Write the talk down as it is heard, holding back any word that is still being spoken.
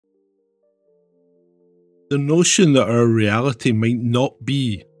The notion that our reality might not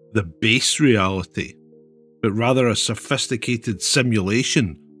be the base reality, but rather a sophisticated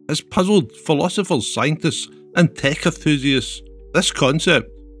simulation, has puzzled philosophers, scientists, and tech enthusiasts. This concept,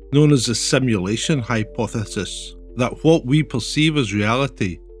 known as the simulation hypothesis, that what we perceive as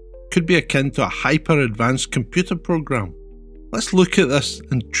reality could be akin to a hyper-advanced computer program. Let's look at this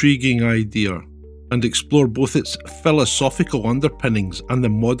intriguing idea and explore both its philosophical underpinnings and the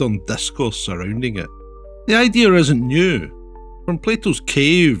modern discourse surrounding it. The idea isn't new. From Plato's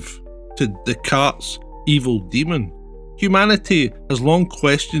cave to Descartes' evil demon, humanity has long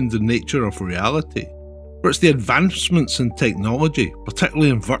questioned the nature of reality. But it's the advancements in technology,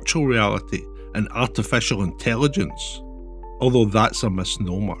 particularly in virtual reality and artificial intelligence, although that's a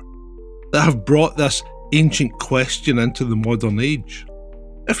misnomer, that have brought this ancient question into the modern age.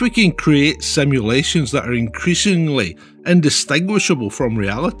 If we can create simulations that are increasingly indistinguishable from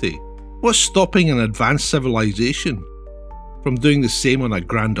reality, what's stopping an advanced civilization from doing the same on a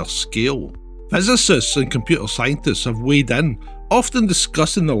grander scale? Physicists and computer scientists have weighed in, often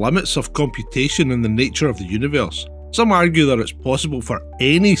discussing the limits of computation and the nature of the universe. Some argue that it's possible for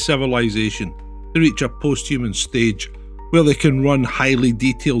any civilization to reach a post-human stage where they can run highly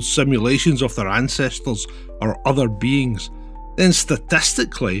detailed simulations of their ancestors or other beings. Then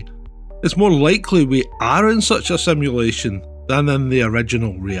statistically, it's more likely we are in such a simulation than in the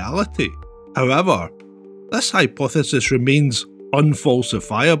original reality. However, this hypothesis remains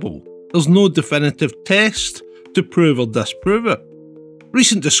unfalsifiable. There's no definitive test to prove or disprove it.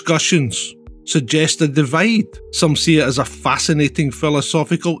 Recent discussions suggest a divide. Some see it as a fascinating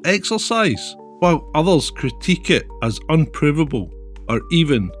philosophical exercise, while others critique it as unprovable or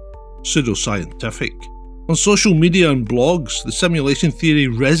even pseudoscientific. On social media and blogs, the simulation theory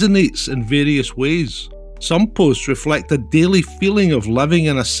resonates in various ways. Some posts reflect a daily feeling of living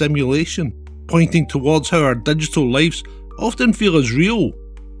in a simulation, pointing towards how our digital lives often feel as real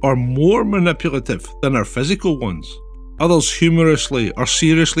or more manipulative than our physical ones. Others humorously or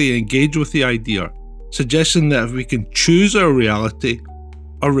seriously engage with the idea, suggesting that if we can choose our reality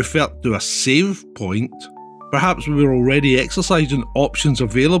or refer to a save point, perhaps we were already exercising options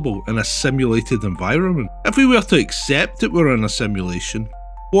available in a simulated environment. If we were to accept that we're in a simulation,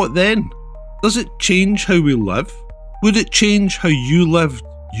 what then? Does it change how we live? Would it change how you lived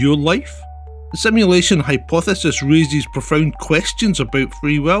your life? The simulation hypothesis raises profound questions about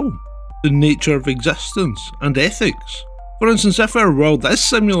free will, the nature of existence, and ethics. For instance, if our world is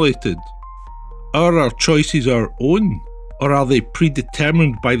simulated, are our choices our own, or are they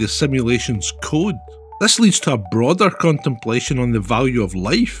predetermined by the simulation's code? This leads to a broader contemplation on the value of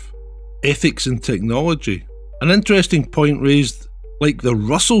life, ethics and technology. An interesting point raised, like the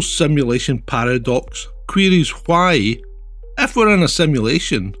Russell simulation paradox, queries why, if we're in a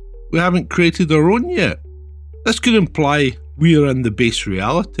simulation, we haven't created our own yet. This could imply we are in the base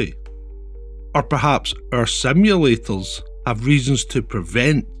reality. Or perhaps our simulators have reasons to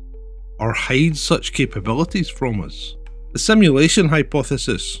prevent or hide such capabilities from us. The simulation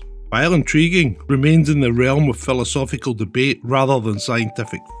hypothesis, while intriguing, remains in the realm of philosophical debate rather than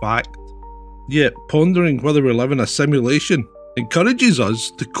scientific fact. Yet, pondering whether we live in a simulation encourages us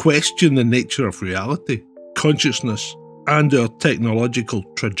to question the nature of reality, consciousness, and our technological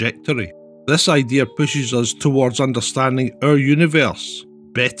trajectory. This idea pushes us towards understanding our universe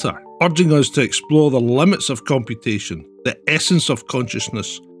better, urging us to explore the limits of computation, the essence of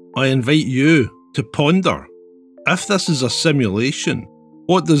consciousness. I invite you to ponder, if this is a simulation,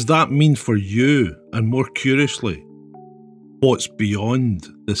 what does that mean for you? And more curiously, what's beyond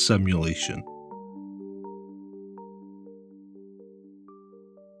the simulation?